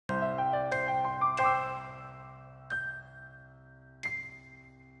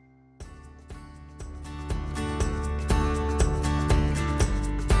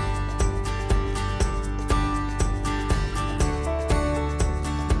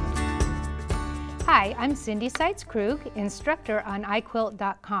Hi, I'm Cindy Seitz Krug, instructor on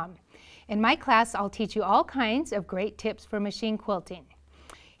iquilt.com. In my class, I'll teach you all kinds of great tips for machine quilting.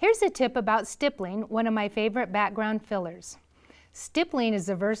 Here's a tip about stippling, one of my favorite background fillers. Stippling is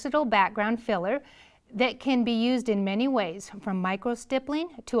a versatile background filler that can be used in many ways, from micro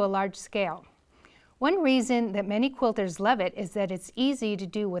stippling to a large scale. One reason that many quilters love it is that it's easy to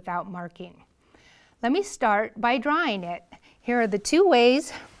do without marking. Let me start by drawing it. Here are the two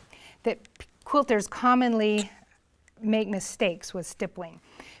ways that quilters commonly make mistakes with stippling.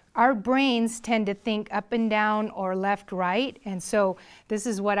 Our brains tend to think up and down or left, right, and so this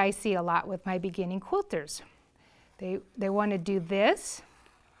is what I see a lot with my beginning quilters. They want to do this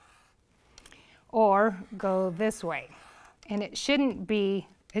or go this way, and it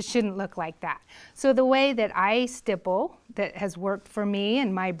shouldn't look like that. So the way that I stipple that has worked for me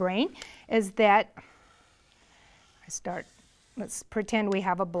and my brain is that let's pretend we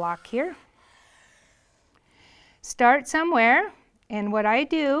have a block here. Start somewhere, and what I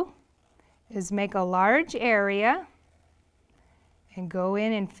do is make a large area and go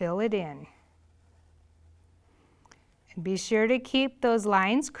in and fill it in. And be sure to keep those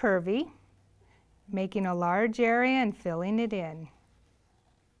lines curvy, making a large area and filling it in.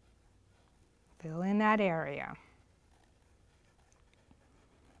 Fill in that area.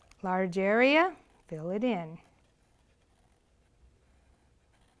 Large area, fill it in.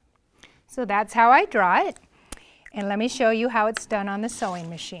 So that's how I draw it. And let me show you how it's done on the sewing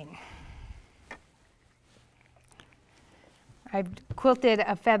machine. I've quilted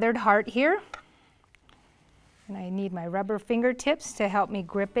a feathered heart here, and I need my rubber fingertips to help me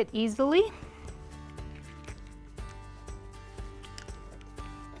grip it easily.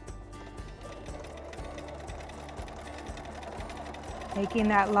 Making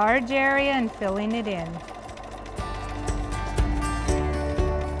that large area and filling it in.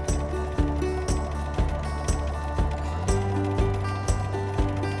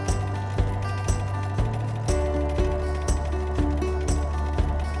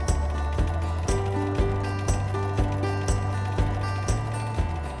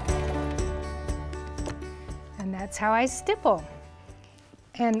 That's how I stipple.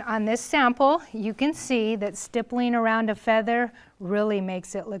 And on this sample, you can see that stippling around a feather really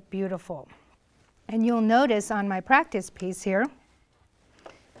makes it look beautiful. And you'll notice on my practice piece here,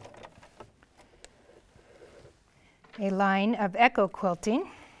 a line of echo quilting.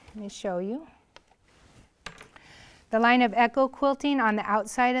 Let me show you. The line of echo quilting on the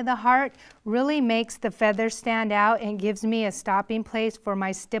outside of the heart really makes the feather stand out and gives me a stopping place for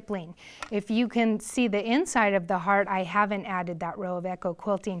my stippling. If you can see the inside of the heart, I haven't added that row of echo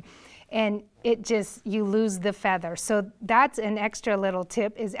quilting, and you lose the feather. So that's an extra little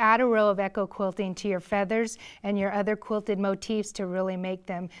tip, is add a row of echo quilting to your feathers and your other quilted motifs to really make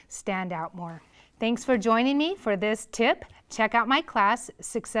them stand out more. Thanks for joining me for this tip. Check out my class,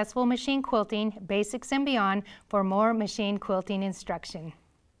 Successful Machine Quilting, Basics and Beyond, for more machine quilting instruction.